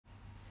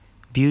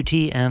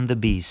Beauty and the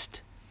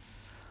Beast.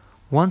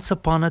 Once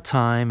upon a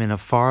time in a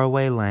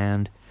faraway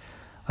land,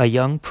 a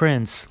young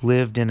prince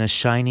lived in a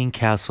shining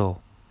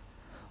castle.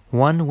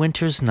 One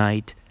winter's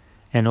night,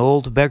 an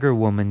old beggar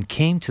woman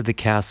came to the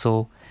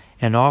castle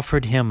and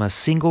offered him a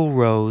single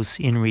rose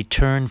in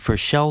return for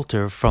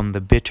shelter from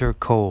the bitter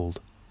cold.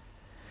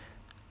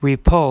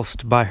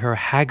 Repulsed by her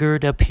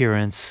haggard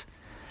appearance,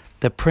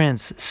 the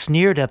prince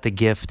sneered at the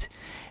gift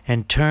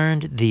and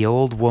turned the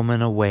old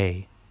woman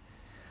away.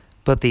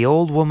 But the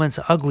old woman's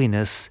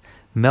ugliness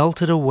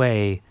melted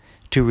away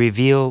to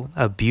reveal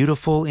a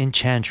beautiful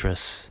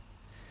enchantress.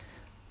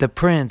 The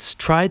prince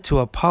tried to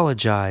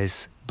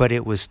apologize, but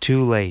it was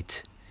too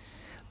late.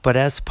 But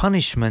as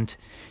punishment,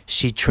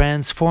 she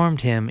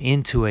transformed him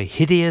into a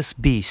hideous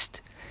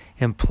beast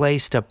and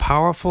placed a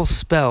powerful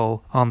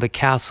spell on the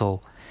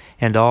castle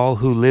and all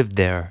who lived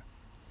there.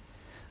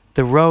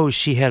 The rose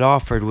she had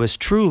offered was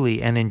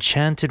truly an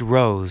enchanted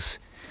rose,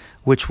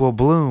 which will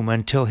bloom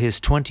until his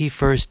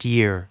 21st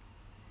year.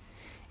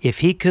 If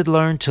he could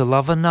learn to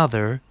love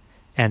another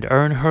and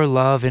earn her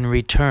love in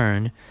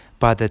return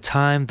by the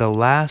time the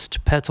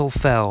last petal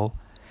fell,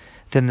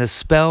 then the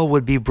spell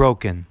would be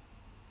broken.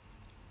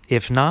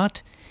 If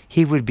not,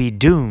 he would be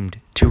doomed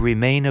to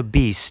remain a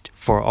beast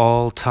for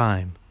all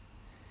time.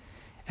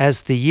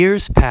 As the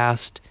years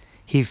passed,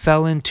 he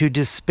fell into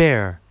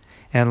despair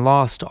and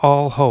lost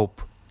all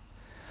hope.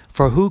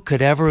 For who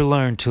could ever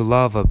learn to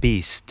love a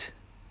beast?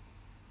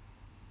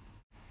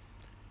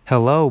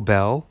 Hello,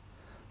 Belle.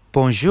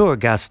 Bonjour,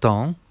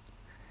 Gaston.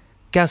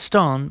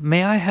 Gaston,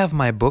 may I have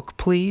my book,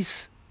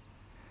 please?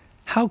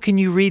 How can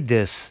you read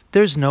this?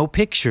 There's no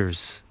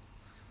pictures.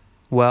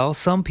 Well,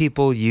 some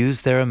people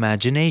use their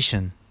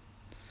imagination.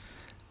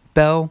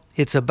 Belle,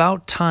 it's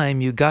about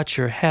time you got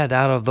your head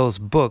out of those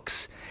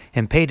books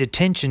and paid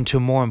attention to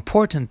more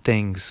important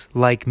things,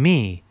 like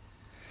me.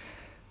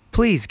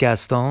 Please,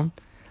 Gaston,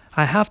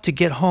 I have to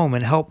get home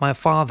and help my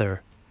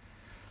father.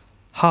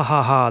 Ha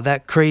ha ha,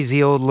 that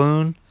crazy old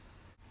loon.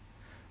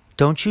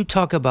 Don't you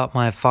talk about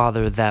my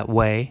father that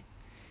way.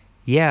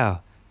 Yeah,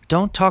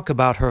 don't talk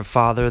about her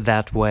father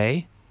that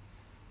way.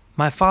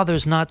 My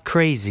father's not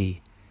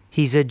crazy.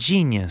 He's a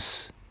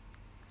genius.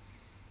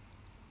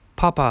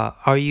 Papa,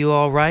 are you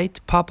all right,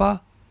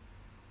 Papa?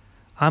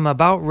 I'm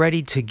about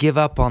ready to give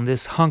up on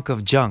this hunk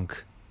of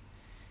junk.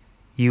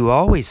 You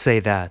always say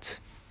that.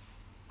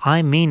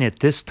 I mean it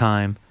this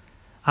time.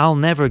 I'll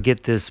never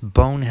get this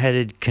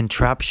boneheaded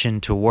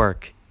contraption to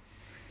work.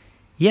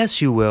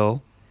 Yes, you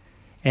will.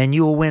 And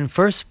you will win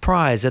first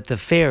prize at the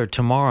fair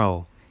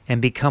tomorrow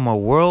and become a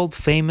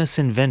world-famous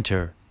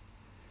inventor.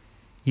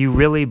 You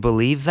really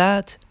believe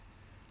that?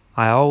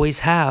 I always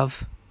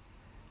have.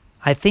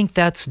 I think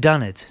that's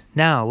done it.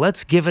 Now,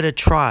 let's give it a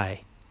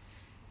try.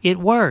 It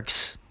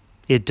works.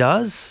 It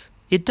does?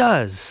 It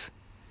does.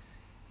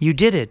 You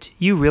did it.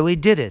 You really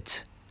did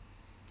it.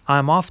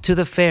 I'm off to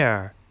the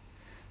fair.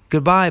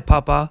 Goodbye,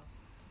 Papa.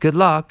 Good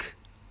luck.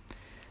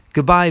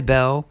 Goodbye,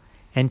 Belle,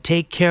 and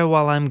take care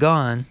while I'm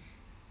gone.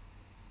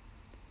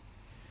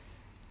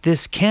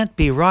 This can't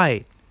be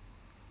right.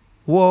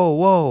 Whoa,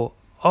 whoa.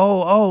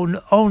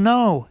 Oh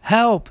no.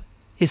 Help.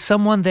 Is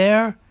someone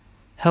there?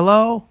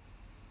 Hello?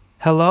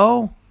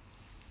 Hello?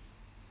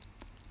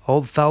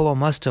 Old fellow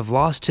must have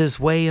lost his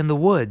way in the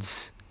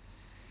woods.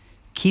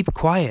 Keep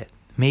quiet.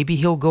 Maybe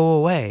he'll go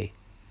away.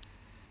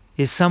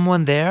 Is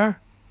someone there?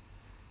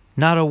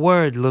 Not a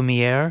word,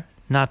 Lumiere.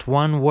 Not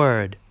one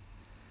word.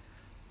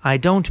 I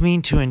don't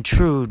mean to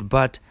intrude,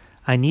 but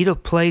I need a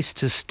place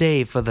to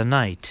stay for the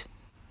night.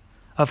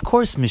 Of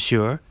course,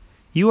 monsieur.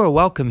 You are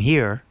welcome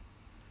here.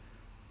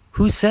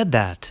 Who said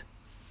that?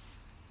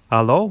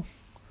 Allô?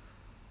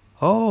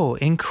 Oh,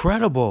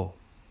 incredible.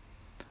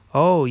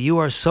 Oh, you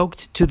are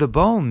soaked to the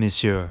bone,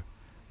 monsieur.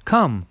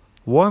 Come,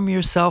 warm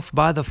yourself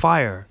by the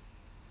fire.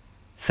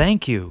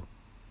 Thank you.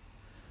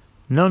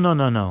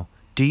 No.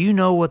 Do you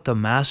know what the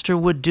master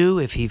would do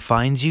if he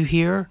finds you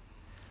here?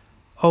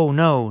 Oh,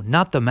 no,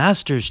 not the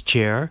master's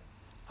chair.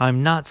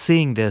 I'm not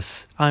seeing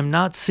this.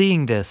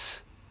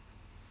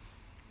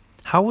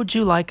 How would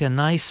you like a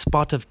nice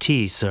spot of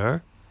tea,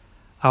 sir?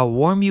 I'll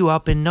warm you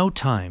up in no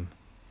time.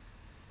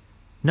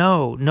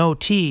 No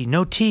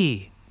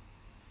tea.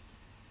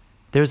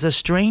 There's a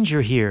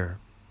stranger here.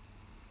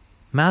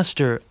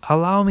 Master,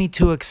 allow me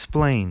to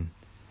explain.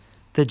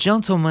 The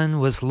gentleman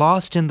was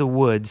lost in the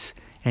woods,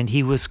 and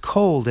he was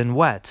cold and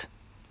wet.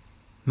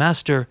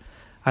 Master,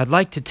 I'd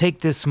like to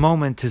take this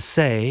moment to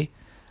say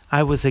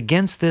I was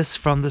against this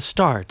from the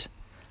start.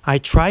 I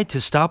tried to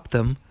stop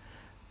them,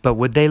 but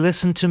would they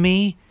listen to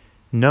me?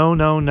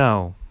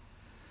 No.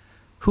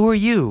 Who are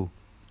you?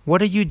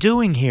 What are you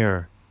doing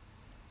here?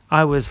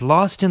 I was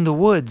lost in the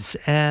woods,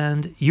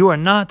 and you are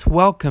not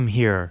welcome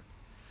here.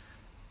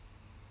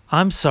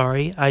 I'm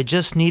sorry, I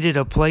just needed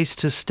a place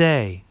to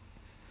stay.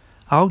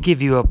 I'll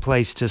give you a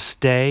place to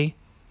stay.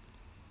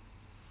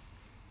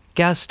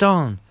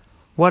 Gaston,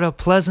 what a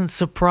pleasant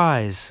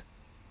surprise.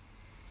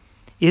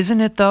 Isn't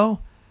it, though?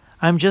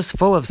 I'm just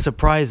full of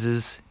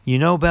surprises. You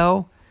know,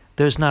 Belle,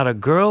 there's not a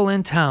girl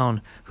in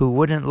town who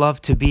wouldn't love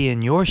to be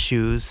in your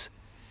shoes.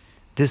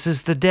 This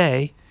is the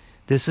day.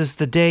 This is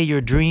the day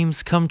your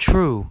dreams come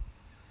true.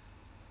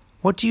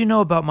 What do you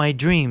know about my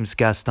dreams,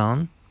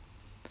 Gaston?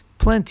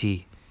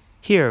 Plenty.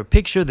 Here,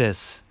 picture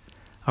this.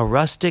 A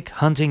rustic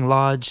hunting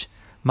lodge,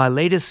 my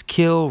latest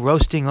kill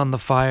roasting on the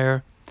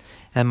fire,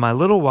 and my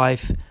little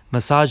wife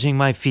massaging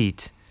my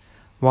feet,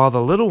 while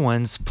the little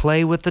ones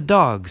play with the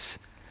dogs.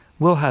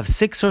 We'll have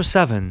 6 or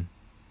 7.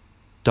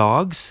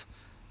 Dogs?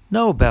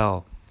 No,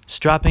 Belle.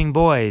 Strapping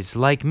boys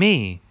like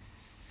me.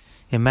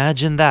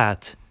 Imagine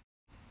that.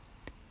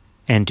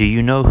 And do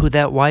you know who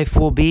that wife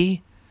will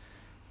be?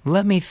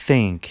 Let me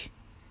think.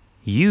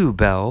 You,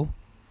 Belle.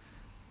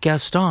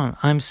 Gaston,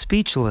 I'm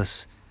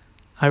speechless.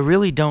 I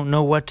really don't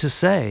know what to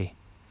say.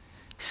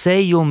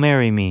 Say you'll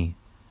marry me.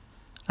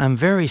 I'm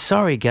very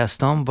sorry,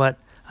 Gaston, but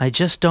I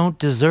just don't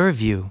deserve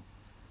you.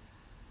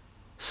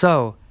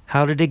 So,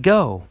 how did it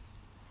go?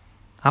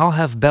 I'll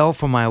have Belle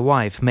for my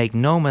wife, make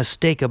no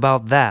mistake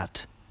about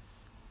that.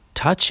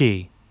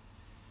 Touchy.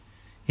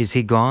 Is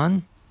he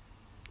gone?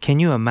 Can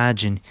you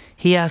imagine?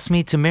 He asked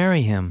me to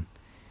marry him.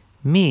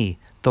 Me,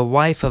 the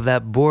wife of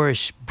that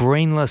boorish,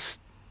 brainless...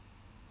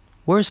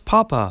 Where's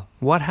Papa?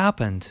 What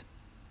happened?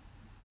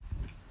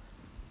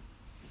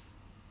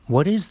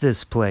 What is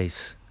this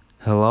place?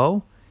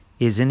 Hello?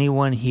 Is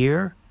anyone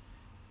here?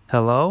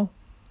 Hello?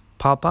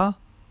 Papa?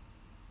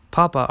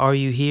 Papa, are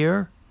you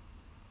here?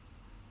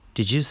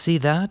 Did you see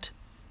that?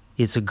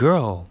 It's a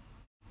girl.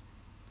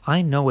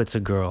 I know it's a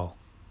girl.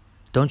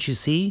 Don't you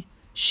see?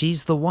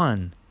 She's the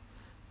one.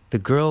 The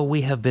girl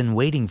we have been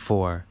waiting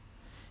for.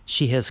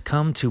 She has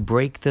come to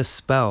break the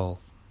spell.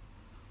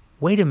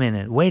 Wait a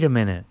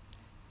minute.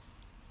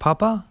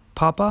 Papa?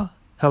 Papa?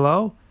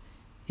 Hello?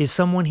 Is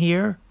someone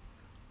here?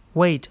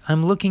 Wait,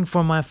 I'm looking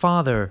for my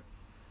father.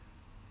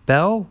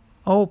 Belle?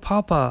 Oh,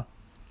 Papa,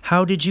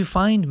 how did you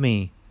find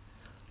me?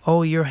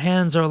 Oh, your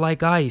hands are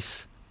like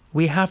ice.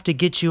 We have to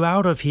get you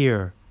out of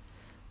here.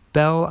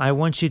 Belle, I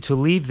want you to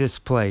leave this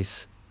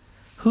place.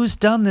 Who's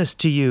done this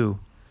to you?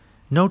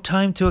 No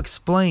time to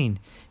explain.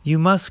 You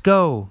must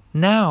go,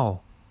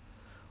 now.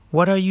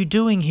 What are you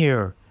doing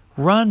here?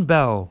 Run,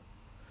 Belle.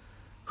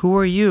 Who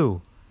are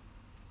you?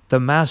 The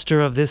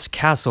master of this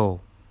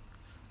castle.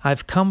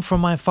 I've come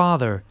from my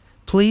father.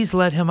 Please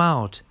let him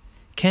out.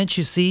 Can't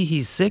you see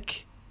he's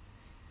sick?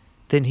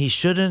 Then he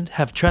shouldn't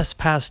have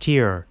trespassed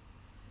here.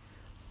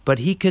 But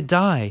he could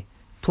die.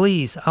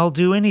 Please, I'll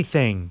do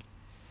anything.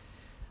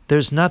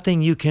 There's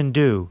nothing you can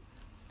do.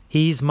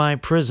 He's my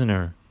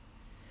prisoner.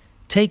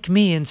 Take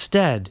me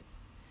instead.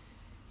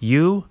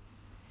 You?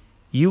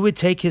 You would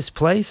take his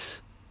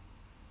place?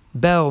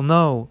 Belle,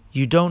 no,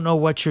 you don't know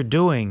what you're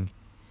doing.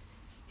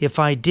 If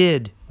I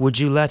did, would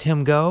you let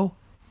him go?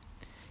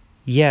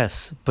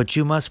 Yes, but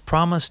you must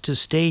promise to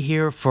stay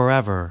here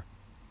forever.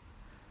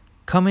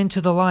 Come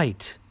into the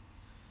light.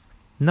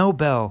 No,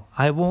 Belle,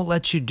 I won't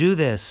let you do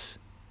this.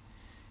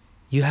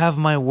 You have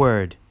my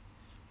word.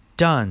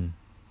 Done.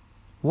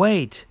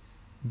 Wait,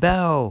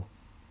 Belle.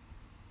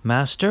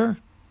 Master?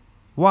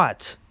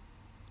 What?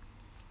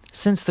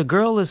 Since the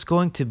girl is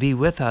going to be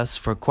with us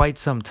for quite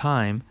some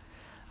time,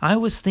 I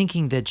was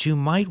thinking that you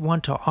might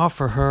want to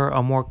offer her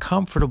a more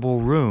comfortable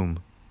room.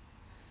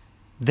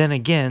 Then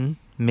again,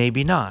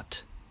 maybe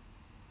not.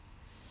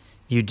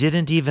 You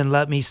didn't even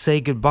let me say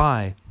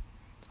goodbye.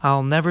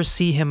 I'll never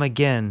see him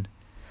again.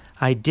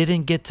 I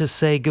didn't get to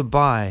say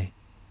goodbye.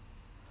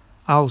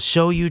 I'll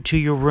show you to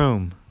your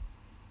room.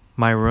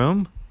 My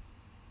room?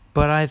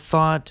 But I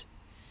thought...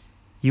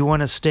 You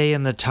want to stay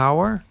in the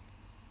tower?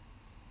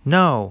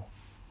 No.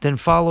 Then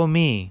follow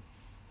me.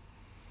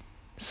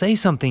 Say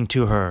something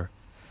to her.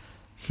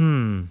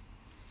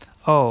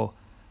 Oh,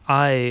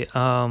 I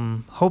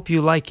hope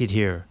you like it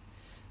here.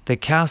 The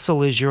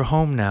castle is your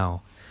home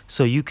now,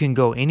 so you can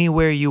go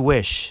anywhere you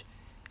wish,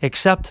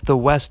 except the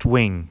West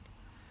Wing.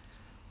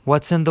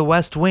 What's in the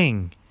West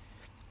Wing?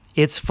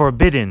 It's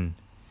forbidden.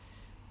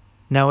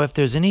 Now, if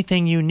there's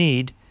anything you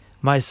need,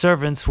 my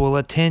servants will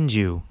attend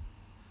you.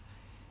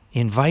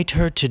 Invite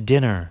her to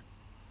dinner.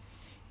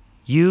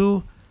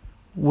 You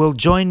will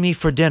join me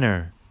for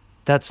dinner.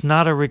 That's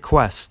not a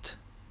request.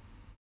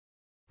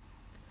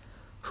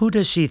 Who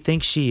does she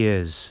think she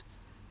is?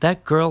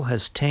 That girl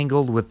has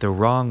tangled with the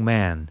wrong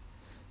man.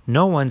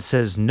 No one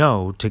says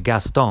no to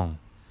Gaston.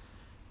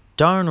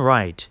 Darn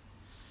right.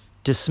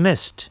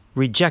 Dismissed,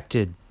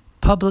 rejected,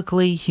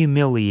 publicly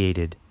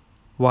humiliated.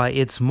 Why,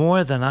 it's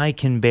more than I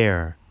can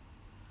bear.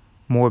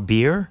 More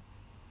beer?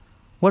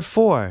 What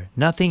for?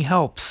 Nothing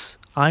helps.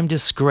 I'm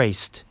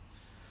disgraced.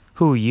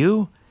 Who,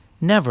 you?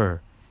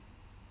 Never.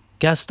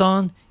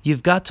 Gaston,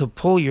 you've got to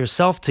pull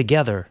yourself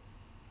together.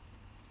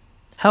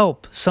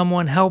 Help!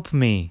 Someone help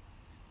me.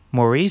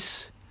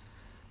 Maurice?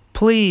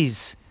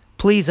 Please,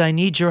 please, I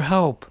need your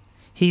help.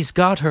 He's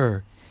got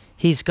her.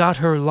 He's got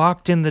her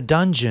locked in the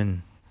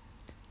dungeon.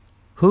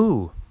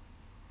 Who?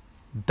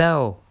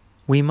 Belle,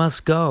 we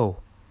must go.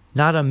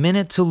 Not a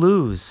minute to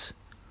lose.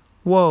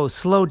 Whoa,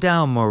 slow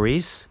down,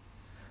 Maurice.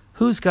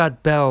 Who's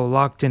got Belle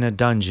locked in a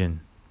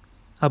dungeon?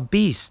 A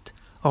beast,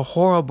 a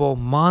horrible,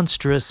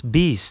 monstrous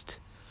beast.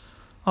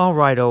 All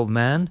right, old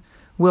man,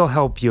 we'll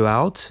help you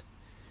out.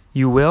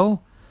 You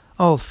will?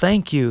 Oh,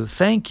 thank you,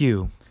 thank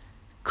you.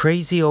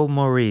 Crazy old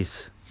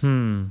Maurice.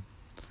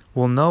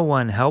 Will no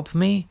one help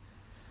me?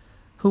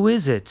 Who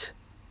is it?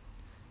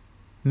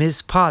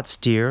 Miss Potts,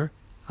 dear,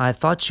 I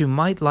thought you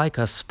might like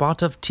a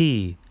spot of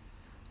tea.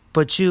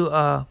 But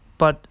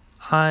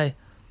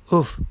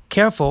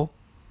careful.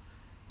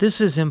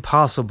 This is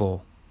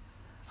impossible.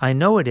 I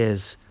know it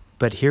is,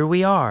 but here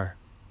we are.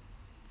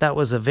 That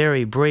was a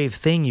very brave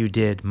thing you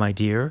did, my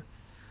dear.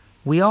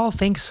 We all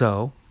think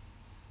so.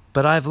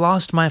 But I've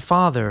lost my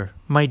father,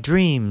 my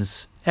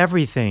dreams,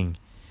 everything.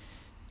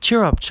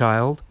 Cheer up,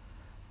 child.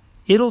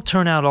 It'll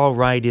turn out all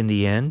right in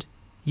the end.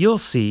 You'll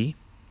see.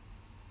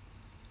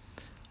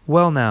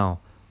 Well now,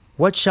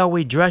 what shall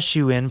we dress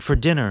you in for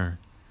dinner?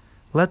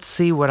 Let's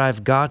see what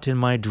I've got in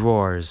my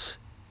drawers.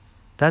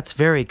 That's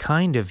very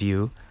kind of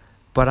you,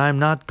 but I'm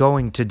not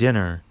going to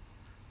dinner.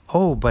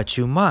 Oh, but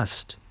you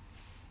must.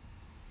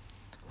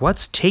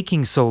 What's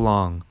taking so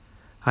long?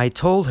 I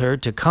told her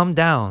to come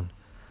down.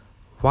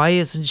 Why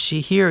isn't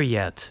she here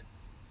yet?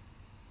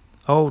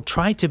 Oh,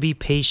 try to be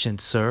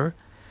patient, sir.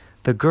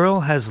 The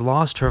girl has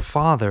lost her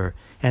father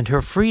and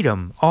her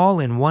freedom all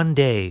in one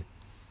day.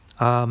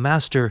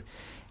 Master,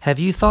 have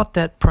you thought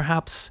that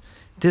perhaps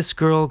this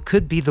girl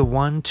could be the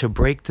one to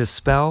break the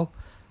spell?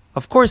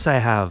 Of course I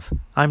have.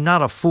 I'm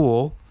not a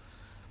fool.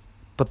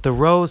 But the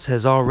rose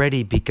has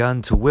already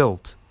begun to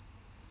wilt.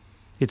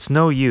 It's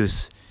no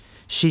use.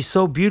 She's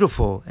so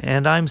beautiful,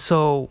 and I'm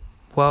so,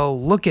 well,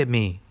 look at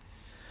me.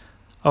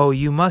 Oh,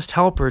 you must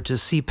help her to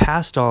see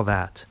past all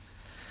that.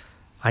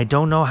 I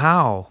don't know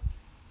how.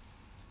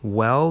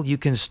 Well, you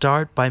can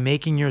start by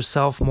making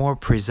yourself more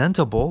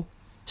presentable.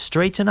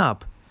 Straighten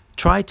up.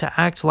 Try to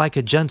act like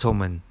a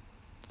gentleman.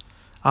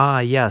 Ah,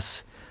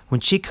 yes.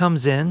 When she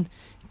comes in,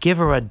 give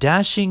her a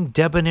dashing,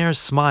 debonair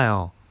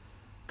smile.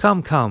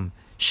 Come, come,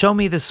 show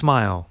me the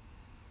smile.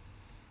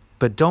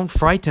 But don't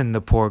frighten the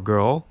poor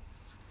girl.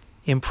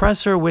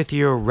 Impress her with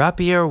your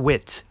rapier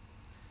wit.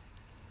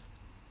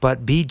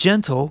 But be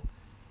gentle.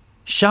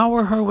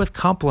 Shower her with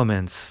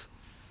compliments.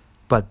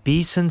 But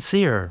be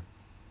sincere.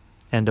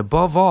 And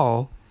above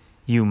all,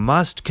 you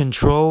must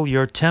control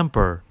your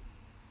temper.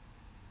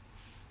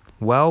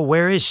 Well,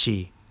 where is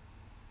she?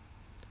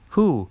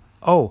 Who?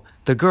 Oh,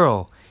 the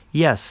girl.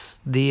 Yes,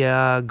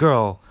 the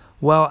girl.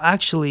 Well,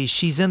 actually,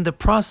 she's in the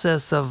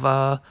process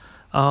of,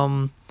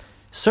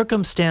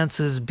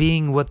 circumstances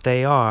being what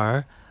they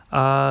are,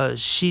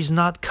 she's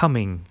not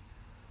coming.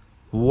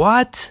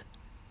 What?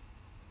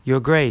 Your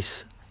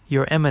Grace,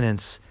 Your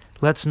Eminence,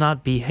 let's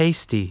not be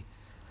hasty.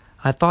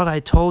 I thought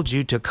I told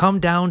you to come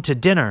down to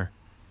dinner.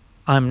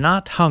 I'm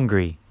not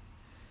hungry.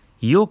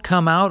 You'll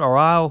come out or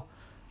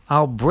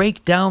I'll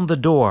break down the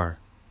door.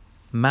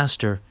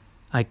 Master,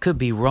 I could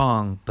be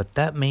wrong, but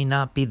that may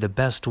not be the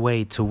best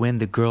way to win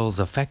the girl's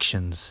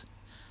affections.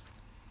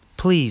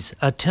 Please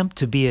attempt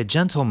to be a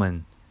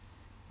gentleman.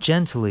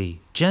 Gently,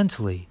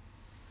 gently.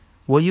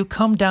 Will you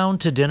come down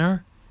to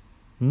dinner?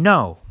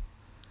 No.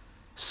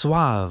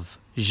 Suave,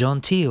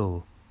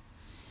 gentil.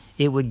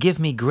 It would give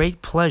me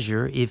great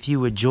pleasure if you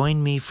would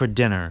join me for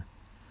dinner.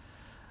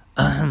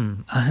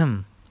 Ahem,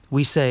 ahem.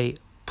 We say,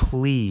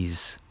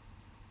 please.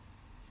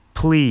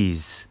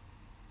 Please.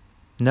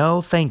 No,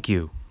 thank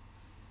you.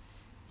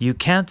 You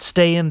can't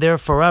stay in there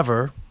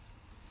forever.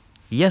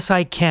 Yes,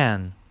 I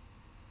can.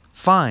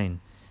 Fine.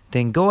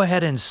 Then go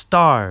ahead and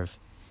starve.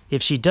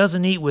 If she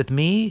doesn't eat with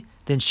me,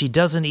 then she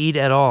doesn't eat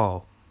at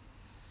all.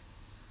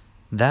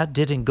 That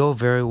didn't go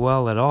very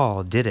well at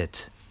all, did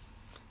it?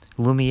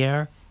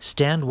 Lumiere,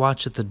 stand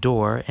watch at the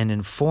door and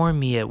inform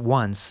me at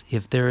once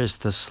if there is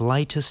the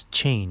slightest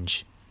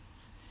change.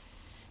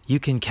 You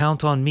can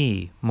count on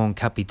me, mon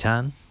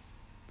capitaine.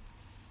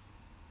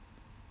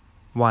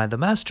 Why, the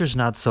master's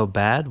not so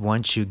bad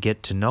once you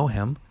get to know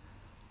him.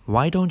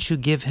 Why don't you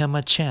give him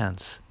a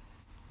chance?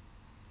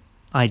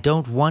 I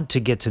don't want to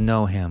get to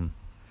know him.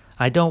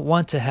 I don't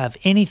want to have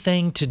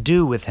anything to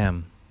do with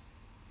him.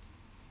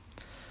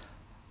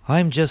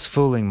 I'm just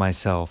fooling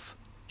myself.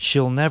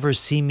 She'll never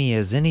see me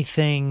as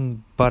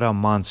anything but a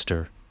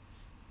monster.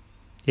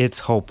 It's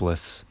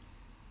hopeless.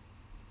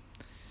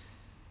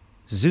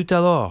 Zut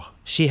alors,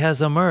 she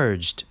has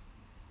emerged.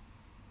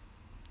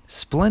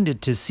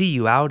 Splendid to see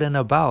you out and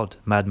about,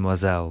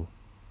 mademoiselle.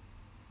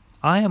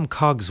 I am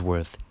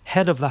Cogsworth,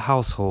 head of the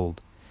household.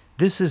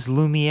 This is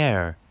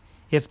Lumiere.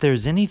 If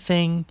there's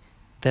anything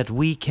that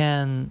we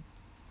can...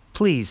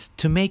 Please,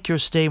 to make your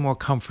stay more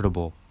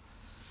comfortable.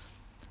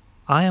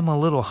 I am a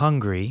little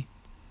hungry.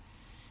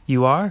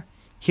 You are?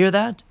 Hear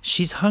that?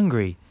 She's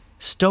hungry.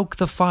 Stoke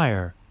the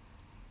fire.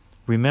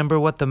 Remember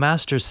what the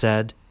master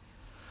said.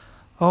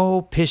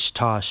 Oh,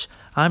 pish-tosh,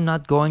 I'm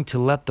not going to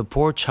let the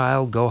poor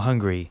child go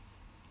hungry.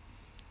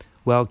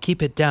 Well,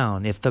 keep it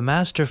down. If the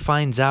master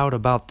finds out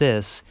about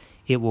this,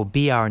 it will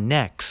be our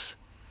necks.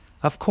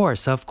 Of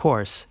course, of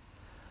course.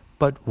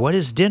 But what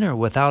is dinner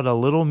without a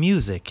little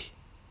music?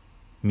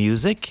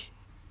 Music?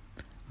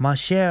 Ma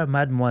chère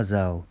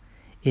mademoiselle,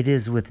 it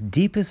is with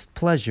deepest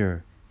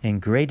pleasure and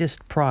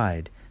greatest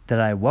pride that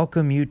I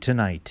welcome you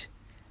tonight.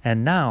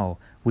 And now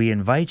we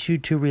invite you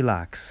to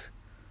relax.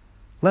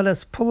 Let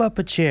us pull up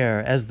a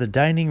chair as the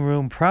dining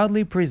room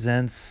proudly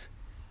presents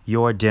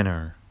your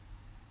dinner.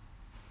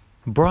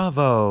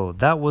 Bravo!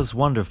 That was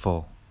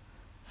wonderful.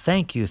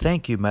 Thank you,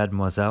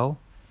 mademoiselle.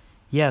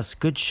 Yes,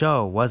 good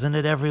show, wasn't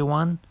it,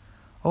 everyone?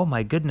 Oh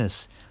my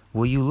goodness,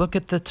 will you look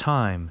at the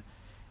time?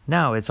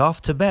 Now it's off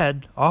to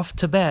bed, off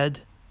to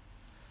bed.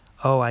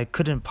 Oh, I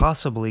couldn't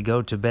possibly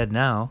go to bed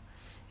now.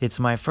 It's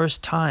my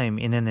first time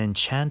in an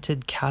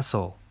enchanted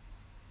castle.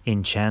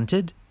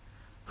 Enchanted?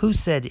 Who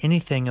said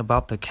anything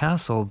about the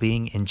castle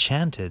being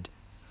enchanted?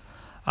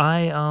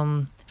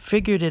 I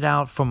figured it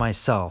out for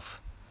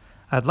myself.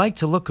 I'd like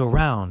to look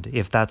around,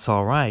 if that's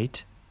all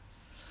right.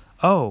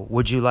 Oh,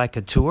 would you like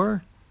a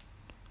tour?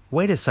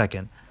 Wait a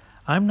second.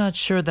 I'm not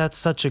sure that's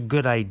such a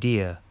good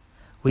idea.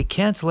 We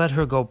can't let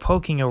her go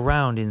poking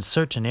around in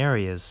certain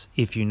areas,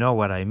 if you know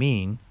what I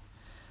mean.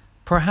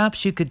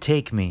 Perhaps you could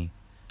take me.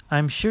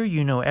 I'm sure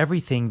you know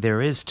everything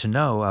there is to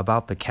know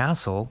about the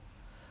castle.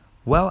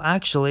 Well,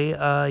 actually,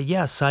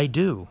 yes, I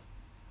do.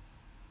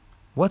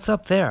 What's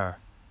up there?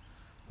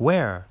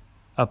 Where?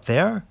 Up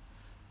there?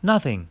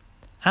 Nothing.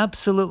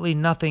 Absolutely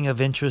nothing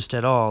of interest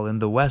at all in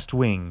the West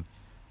Wing.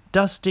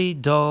 Dusty,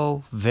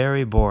 dull,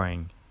 very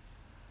boring.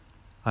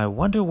 I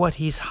wonder what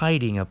he's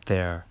hiding up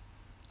there.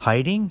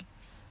 Hiding?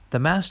 The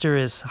master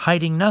is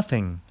hiding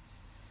nothing.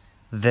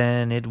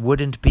 Then it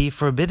wouldn't be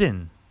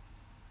forbidden.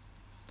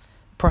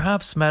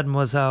 Perhaps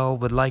mademoiselle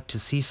would like to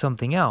see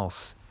something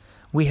else.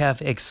 We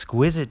have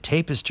exquisite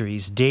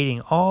tapestries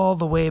dating all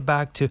the way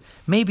back to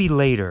maybe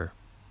later.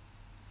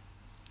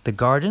 The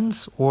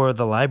gardens or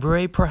the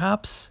library,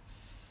 perhaps?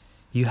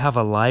 You have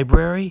a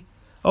library?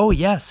 Oh,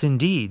 yes,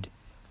 indeed.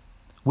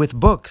 With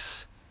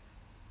books.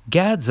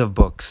 Gads of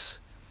books.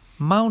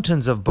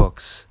 Mountains of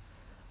books.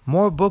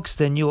 More books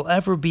than you'll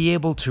ever be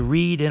able to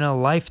read in a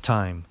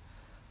lifetime.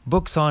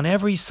 Books on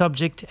every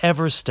subject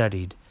ever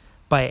studied,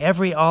 by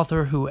every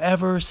author who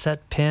ever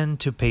set pen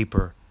to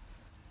paper.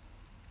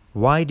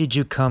 Why did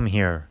you come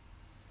here?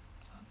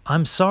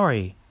 I'm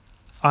sorry.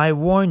 I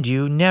warned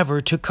you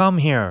never to come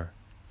here.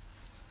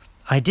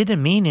 I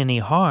didn't mean any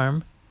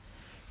harm.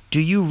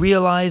 Do you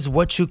realize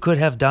what you could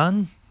have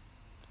done?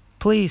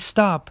 Please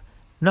stop.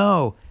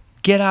 No,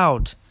 get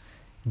out.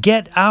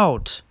 Get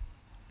out.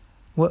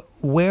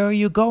 Where are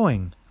you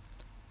going?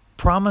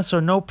 Promise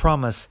or no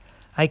promise,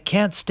 I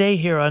can't stay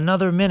here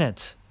another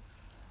minute.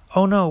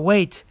 Oh no,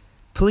 wait.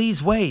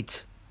 Please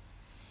wait.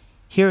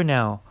 Here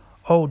now.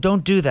 Oh,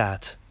 don't do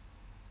that.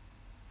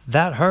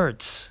 That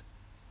hurts.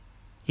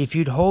 If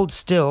you'd hold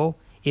still,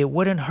 it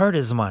wouldn't hurt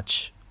as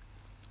much.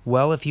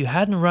 Well, if you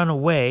hadn't run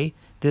away,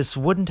 this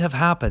wouldn't have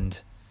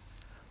happened.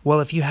 Well,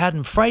 if you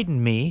hadn't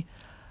frightened me,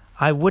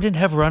 I wouldn't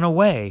have run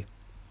away.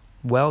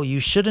 Well, you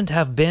shouldn't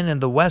have been in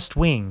the West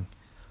Wing.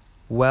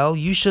 Well,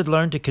 you should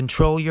learn to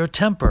control your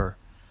temper.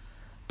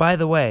 By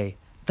the way,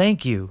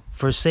 thank you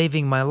for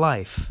saving my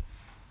life.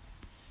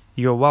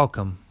 You're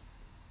welcome.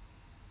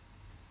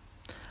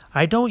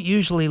 I don't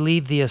usually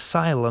leave the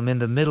asylum in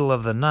the middle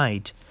of the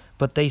night,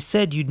 but they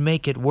said you'd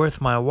make it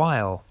worth my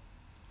while.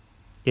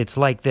 It's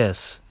like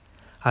this.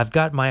 I've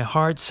got my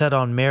heart set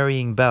on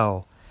marrying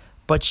Belle,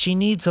 but she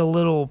needs a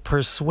little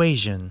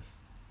persuasion.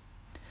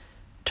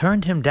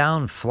 Turned him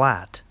down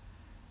flat.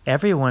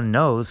 Everyone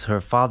knows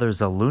her father's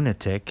a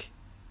lunatic.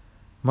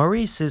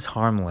 Maurice is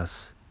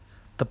harmless.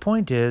 The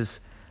point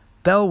is,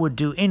 Belle would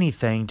do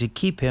anything to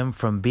keep him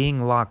from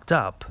being locked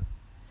up.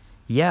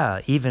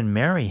 Yeah, even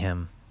marry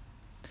him.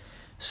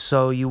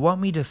 So you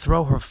want me to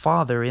throw her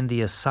father in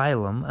the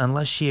asylum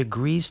unless she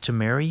agrees to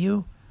marry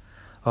you?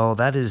 Oh,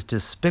 that is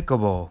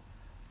despicable.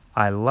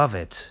 I love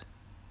it.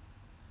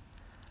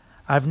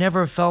 I've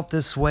never felt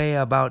this way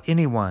about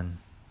anyone.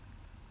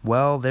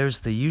 Well, there's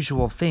the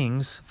usual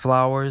things,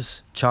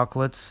 flowers,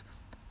 chocolates,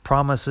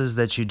 promises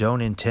that you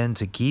don't intend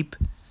to keep.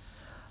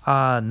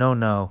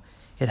 No.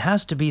 It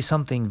has to be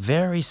something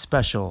very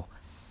special.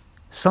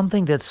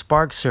 Something that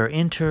sparks her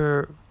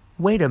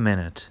Wait a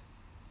minute.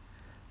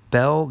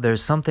 Belle,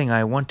 there's something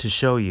I want to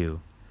show you.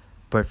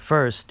 But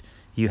first,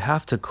 you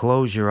have to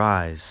close your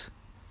eyes.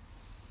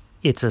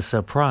 It's a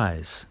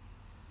surprise.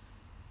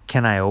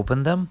 Can I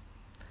open them?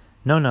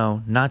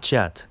 No, not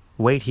yet.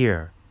 Wait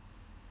here.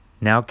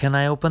 Now can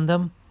I open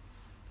them?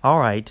 All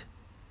right,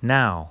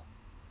 now.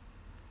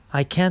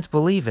 I can't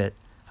believe it.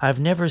 I've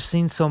never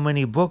seen so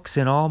many books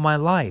in all my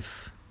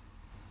life.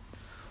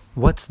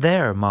 What's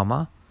there,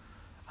 Mama?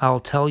 I'll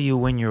tell you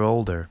when you're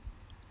older.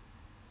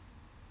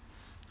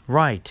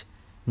 Right.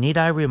 Need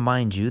I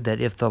remind you that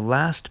if the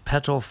last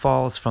petal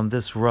falls from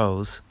this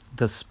rose,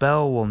 the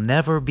spell will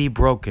never be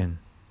broken?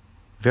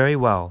 Very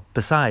well.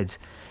 Besides,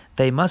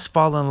 they must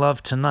fall in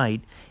love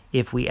tonight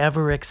if we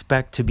ever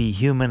expect to be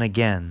human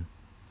again.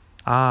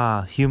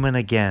 Ah, human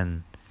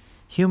again.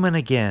 Human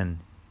again.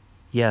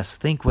 Yes,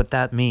 think what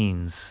that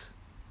means.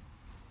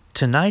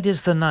 Tonight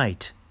is the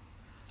night.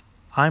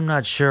 I'm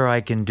not sure I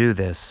can do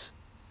this.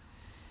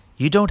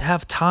 You don't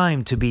have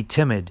time to be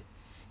timid.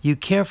 You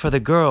care for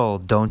the girl,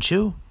 don't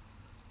you?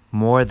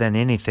 More than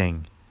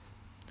anything.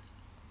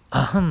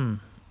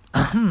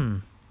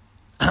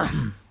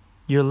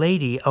 Your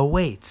lady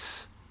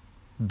awaits.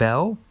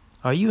 Belle,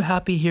 are you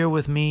happy here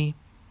with me?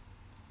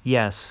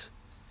 Yes.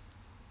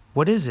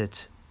 What is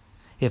it?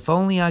 If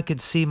only I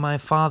could see my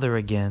father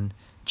again,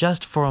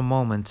 just for a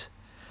moment.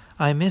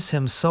 I miss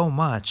him so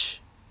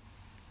much.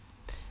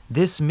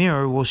 This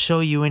mirror will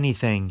show you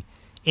anything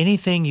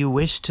you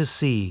wish to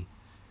see.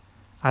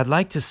 I'd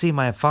like to see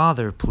my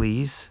father,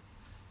 please.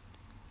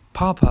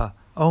 Papa,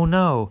 oh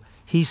no,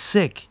 he's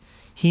sick.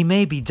 He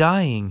may be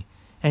dying,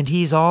 and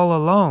he's all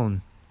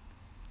alone.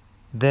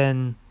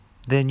 Then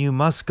you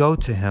must go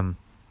to him.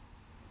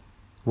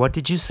 What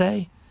did you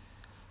say?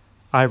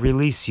 I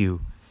release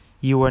you.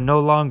 You are no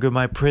longer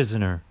my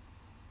prisoner.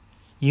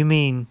 You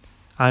mean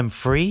I'm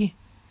free?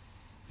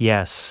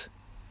 Yes.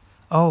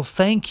 Oh,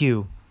 thank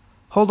you.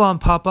 Hold on,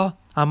 Papa.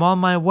 I'm on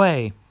my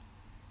way.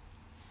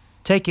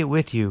 Take it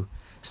with you,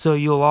 so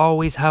you'll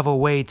always have a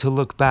way to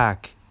look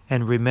back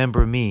and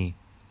remember me.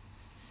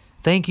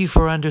 Thank you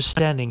for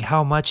understanding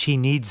how much he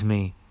needs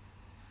me.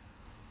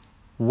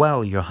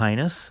 Well, Your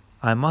Highness,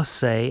 I must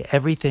say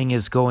everything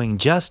is going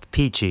just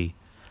peachy.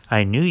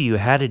 I knew you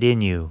had it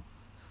in you.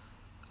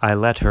 I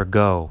let her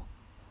go.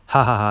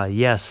 Ha ha ha,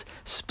 yes,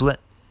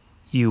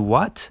 You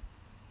what?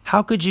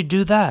 How could you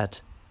do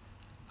that?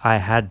 I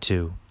had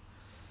to.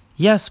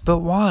 Yes, but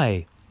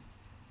why?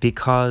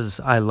 Because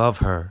I love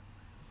her.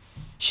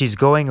 She's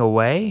going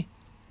away?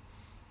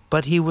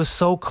 But he was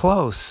so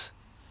close.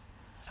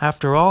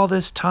 After all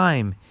this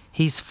time,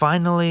 he's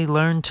finally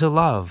learned to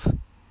love.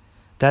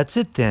 That's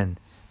it then.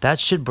 That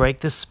should break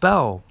the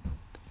spell.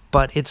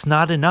 But it's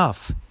not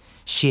enough.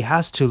 She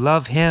has to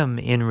love him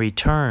in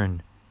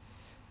return.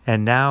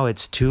 And now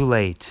it's too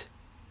late.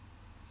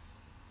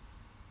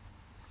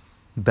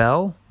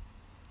 Belle?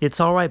 It's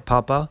all right,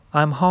 Papa.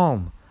 I'm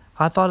home.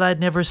 I thought I'd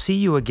never see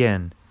you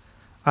again.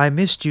 I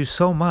missed you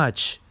so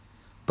much.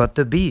 But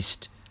the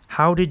beast,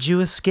 how did you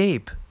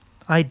escape?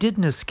 I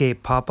didn't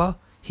escape, Papa.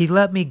 He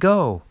let me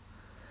go.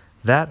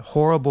 That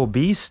horrible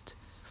beast?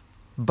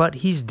 But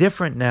he's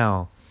different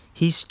now.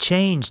 He's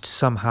changed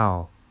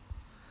somehow.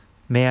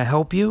 May I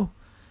help you?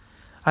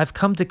 I've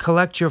come to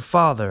collect your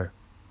father.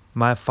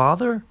 My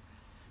father?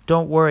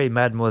 Don't worry,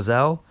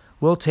 mademoiselle.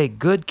 We'll take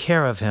good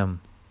care of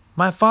him.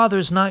 My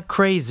father's not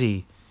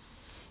crazy.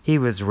 He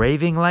was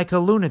raving like a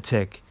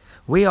lunatic.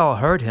 We all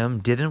heard him,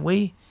 didn't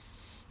we?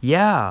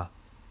 Yeah.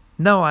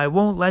 No, I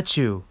won't let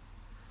you.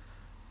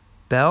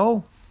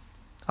 Belle?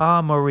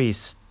 Ah,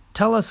 Maurice,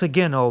 tell us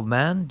again, old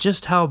man,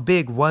 just how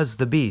big was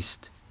the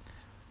beast?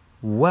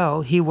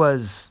 Well, he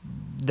was,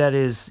 that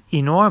is,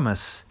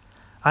 enormous.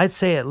 I'd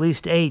say at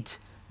least 8,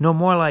 no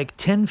more like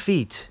 10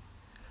 feet.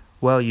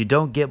 Well, you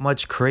don't get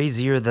much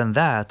crazier than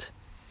that.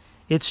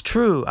 It's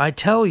true, I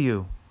tell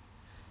you.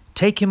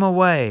 Take him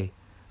away.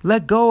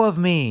 Let go of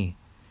me.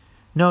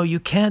 No, you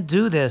can't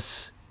do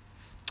this.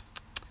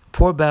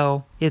 Poor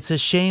Belle, it's a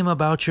shame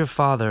about your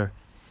father.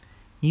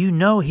 You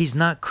know he's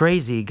not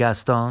crazy,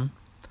 Gaston.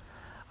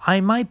 I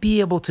might be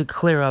able to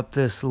clear up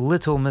this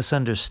little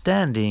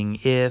misunderstanding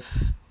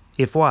if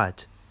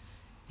what?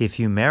 If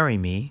you marry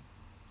me.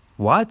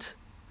 What?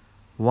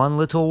 One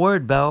little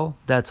word, Belle,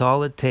 that's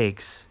all it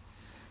takes.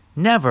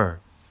 Never.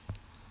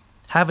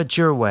 Have it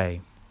your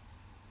way.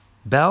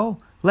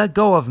 Belle, let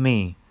go of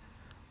me.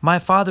 My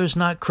father's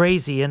not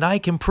crazy, and I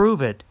can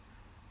prove it.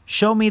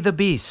 Show me the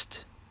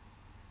beast.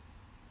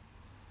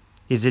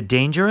 Is it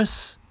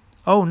dangerous?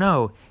 Oh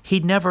no,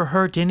 he'd never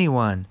hurt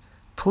anyone.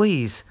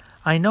 Please,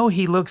 I know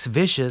he looks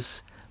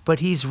vicious, but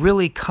he's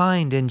really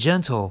kind and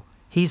gentle.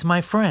 He's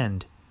my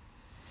friend.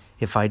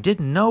 If I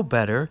didn't know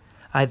better,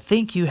 I'd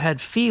think you had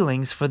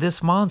feelings for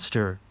this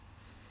monster.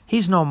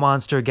 He's no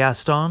monster,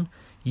 Gaston.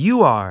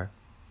 You are.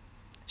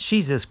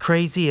 She's as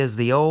crazy as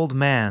the old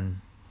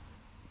man.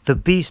 The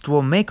beast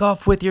will make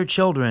off with your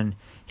children.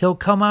 He'll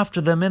come after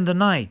them in the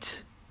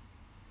night.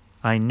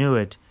 I knew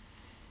it.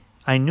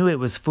 I knew it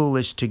was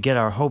foolish to get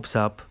our hopes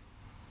up.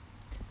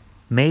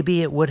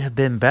 Maybe it would have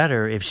been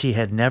better if she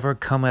had never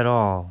come at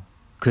all.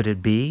 Could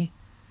it be?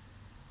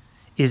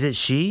 Is it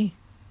she?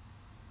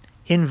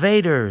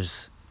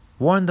 Invaders!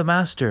 Warn the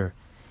master.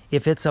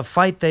 If it's a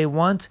fight they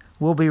want,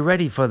 we'll be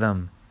ready for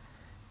them.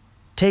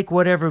 Take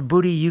whatever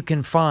booty you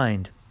can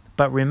find,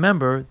 but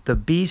remember, the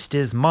beast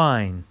is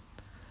mine.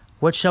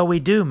 What shall we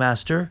do,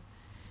 master?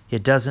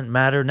 It doesn't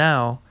matter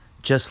now.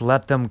 Just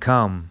let them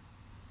come.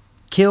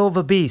 Kill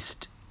the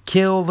beast!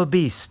 Kill the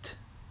beast!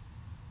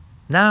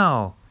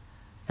 Now!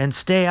 And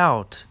stay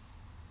out.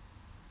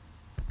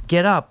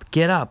 Get up,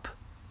 get up.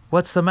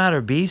 What's the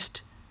matter,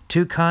 beast?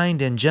 Too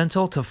kind and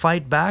gentle to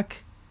fight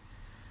back?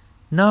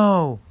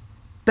 No!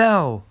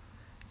 Belle!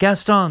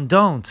 Gaston,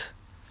 don't!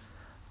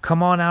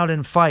 Come on out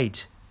and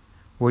fight.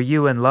 Were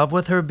you in love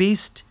with her,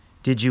 beast?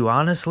 Did you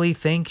honestly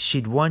think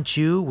she'd want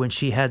you when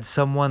she had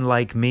someone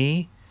like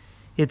me?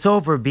 It's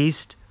over,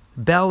 beast.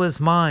 Belle is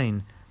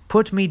mine.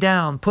 Put me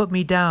down, put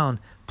me down.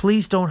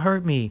 Please don't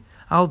hurt me.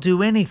 I'll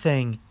do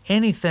anything,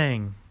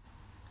 anything.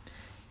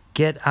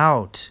 Get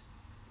out.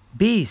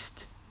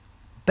 Beast!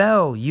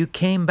 Belle, you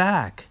came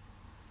back.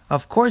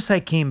 Of course I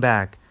came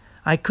back.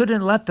 I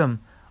couldn't let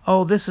them.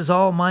 Oh, this is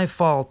all my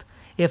fault.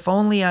 If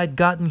only I'd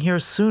gotten here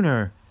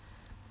sooner.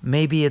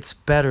 Maybe it's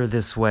better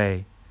this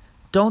way.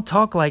 Don't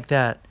talk like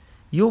that.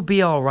 You'll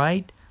be all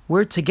right.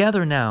 We're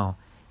together now.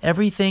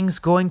 Everything's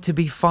going to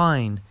be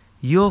fine.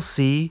 You'll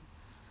see.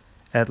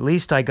 At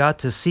least I got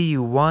to see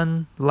you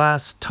one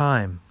last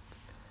time.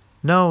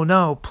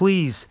 No,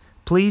 please.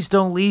 Please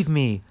don't leave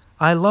me.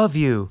 I love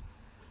you.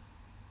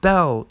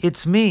 Belle,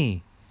 it's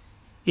me.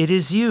 It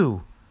is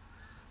you.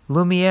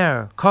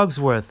 Lumiere,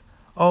 Cogsworth.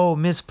 Oh,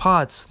 Miss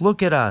Potts,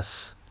 look at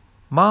us.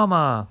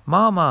 Mama.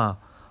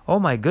 Oh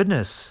my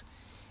goodness.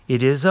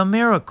 It is a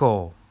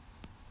miracle.